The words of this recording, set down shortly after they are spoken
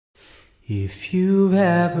If you've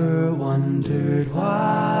ever wondered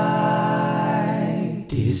why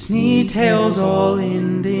Disney tales all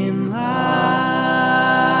end in lies,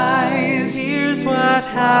 here's what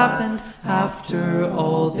happened after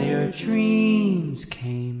all their dreams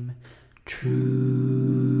came true.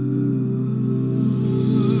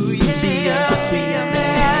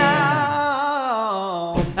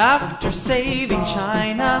 After saving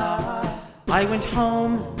China, I went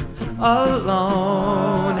home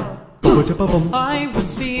alone. I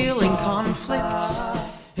was feeling conflicts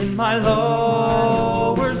in my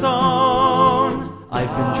lower zone. I've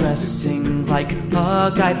been dressing like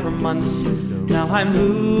a guy for months. Now I'm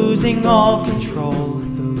losing all control.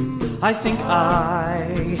 I think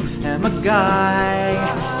I am a guy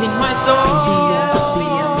in my soul.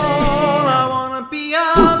 I wanna be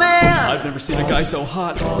a man. I've never seen a guy so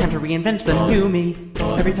hot. Time to reinvent the new me.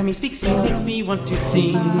 Every time he speaks, he makes me want to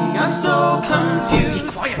sing. I'm so confused.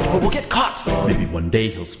 Keep quiet or we'll get caught. Maybe one day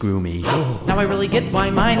he'll screw me. Now I really get why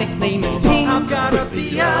my nickname is Pink. I've gotta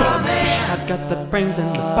be a man. I've got the brains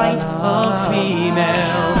and the bite of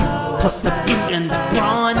females, plus the boot and the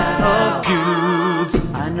brawn of dudes.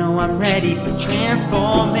 I know I'm ready for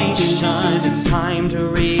transformation. It's time to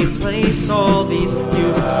replace all these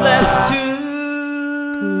useless too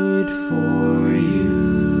good for you.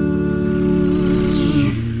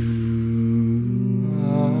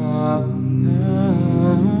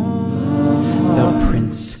 The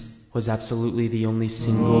prince was absolutely the only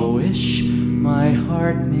single wish my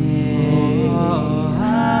heart made.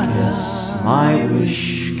 Guess my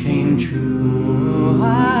wish came true,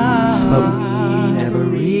 but we never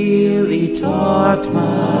really talked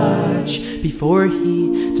much before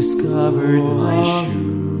he discovered my shoe.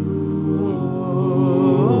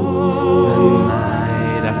 The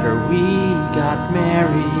night after we got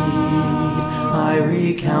married, I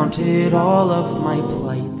recounted all of my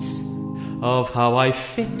plights, of how I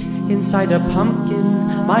fit inside a pumpkin.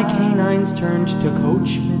 My canines turned to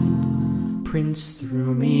coachmen. Prince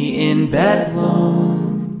threw me in bed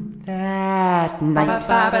alone that night.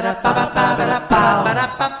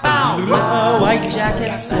 White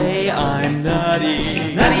jackets say I'm nutty.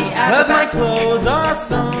 She's nutty as my clothes are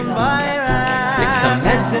sewn by rats. Stick some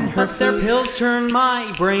heads in her. Their pills turn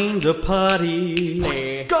my brain to putty.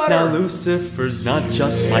 Now Lucifer's not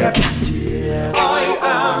just my cat. I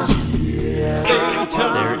am Satan.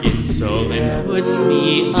 Their insulin puts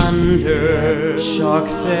me under. Shock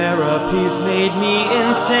therapy's made me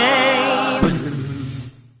insane.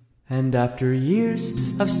 And after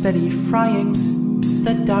years of steady frying,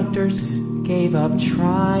 the doctors gave up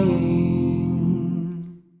trying.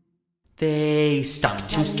 They stuck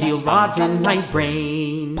 2 steel rods in my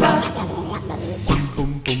brain.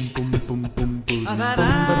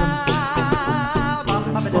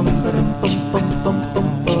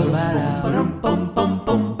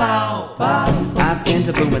 Ask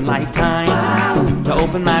Taboo in Lifetime to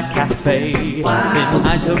open my cafe.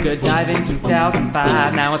 I took a dive in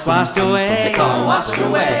 2005. Now it's washed away. It's all washed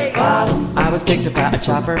away. I was picked up by a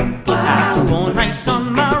chopper after 4 nights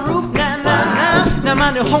on my roof. Now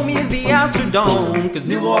my new home is the Astrodome, 'cause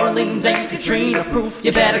New Orleans ain't Katrina proof.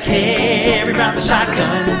 You better carry around the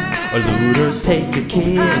shotgun, or looters take your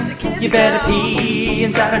kids. You better pee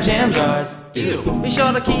inside our jam jars. Ew. Be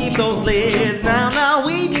sure to keep those lids. Now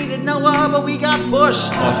we needed Noah, but we got Bush.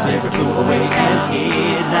 Our saber flew away and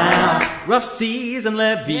hid. Now rough seas and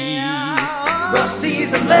levees, rough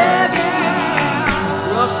seas and levees,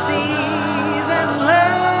 rough seas and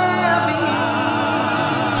levees.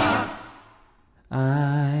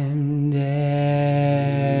 I'm dead.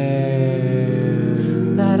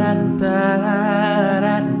 La da da da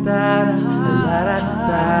da da da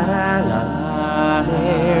da.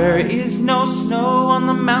 There is no snow on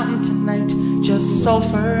the mountain tonight, just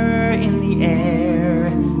sulfur in the air.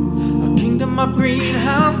 A kingdom of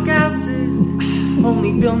greenhouse gases,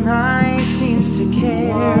 only Bill Nye seems to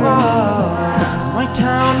care. My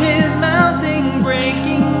town is melting,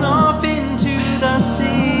 breaking off into the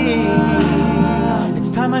sea. It's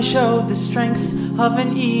time I showed the strength of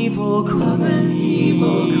an evil queen.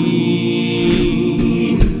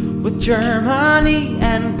 With Germany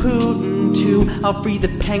and Putin too, I'll free the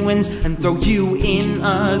penguins and throw you in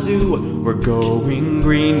a zoo. We're going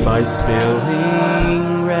green by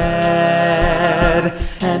spilling red.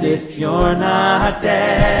 And if you're not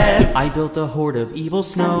dead, I built a horde of evil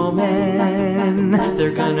snowmen.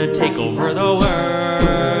 They're gonna take over the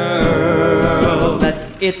world. Let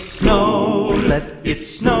it snow, let it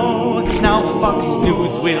snow. Now Fox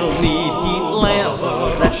News will need heat lamps.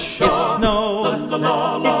 Let it snow,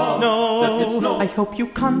 it snow. I hope you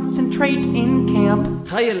concentrate in camp.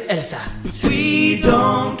 Heil Elsa. We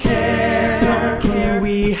don't care.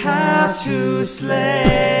 to slay.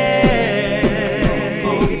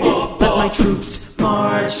 Let my troops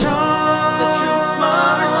march on. The troops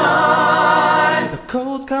march on. The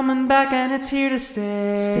cold's coming back and it's here to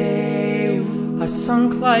stay. I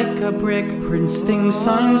sunk like a brick, Prince things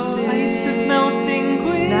sung, ice is melting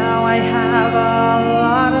quick. Now I have a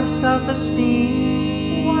lot of self-esteem.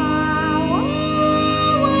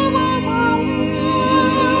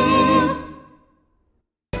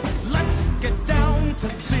 Let's get down to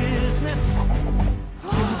business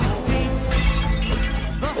to defeat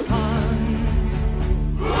the Huns.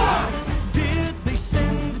 Did they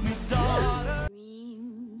send me daughter?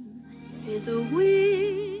 Dream is a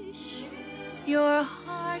wish your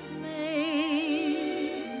heart makes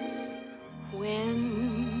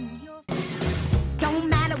when you're. Don't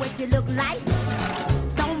matter what you look like,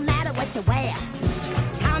 don't matter what you wear.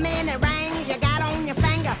 How many rings you got on your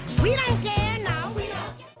finger, we don't care, no, we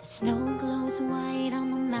don't care. The snow glows white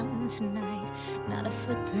on the mountain tonight, not a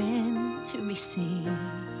footprint to be seen.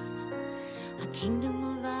 A kingdom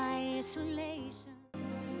of isolation.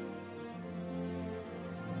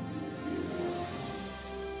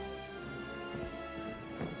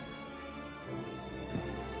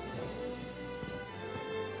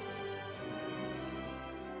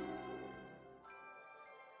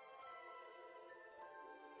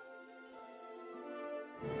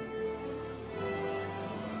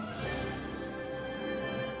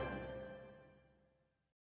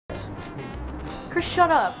 Chris,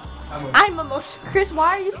 shut up. I'm emotional. Chris,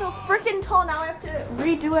 why are you so freaking tall? Now I have to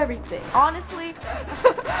redo everything. Honestly,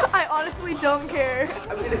 I honestly don't care.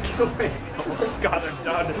 I'm gonna kill myself. Oh God, I'm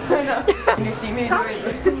done. I know. Can you see me doing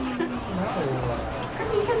this? Chris,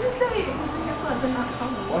 you can just say, guess what, but not tell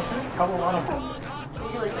me. Well, should I tell a lot of So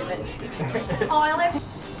you like my bench. Oh, I only have to...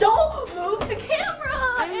 Don't move the camera!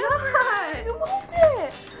 I'm not. You moved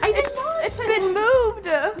it. It's been moved.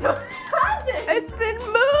 No, it hasn't. It's been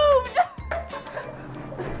moved.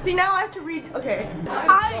 See, now I have to read. Okay.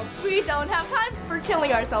 We don't have time for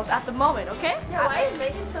killing ourselves at the moment, okay? Yeah, why is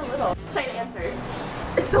Megan so little? Try to answer.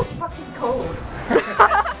 It's so fucking cold.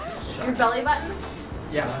 Your belly button?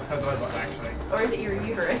 Yeah, that's how I look actually. Or is it your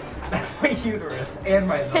uterus? That's my uterus and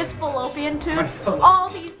my belly. His fallopian tube? My fallopian. All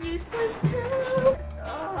these useless tubes.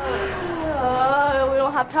 We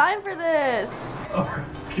don't have time for this. Oh,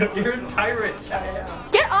 you're a tyrant, Cheyenne.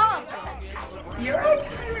 Get up! You're a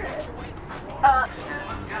tyrant.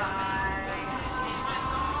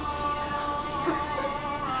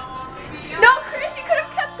 No, Chris, you could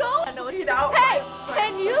have kept going. No, you don't. Hey,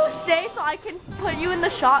 can you stay so I can put you in the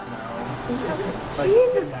shot? No.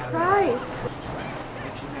 Jesus Christ.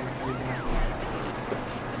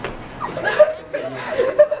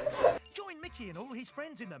 Join Mickey and all his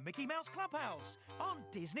friends in the Mickey Mouse Clubhouse on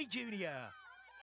Disney Junior.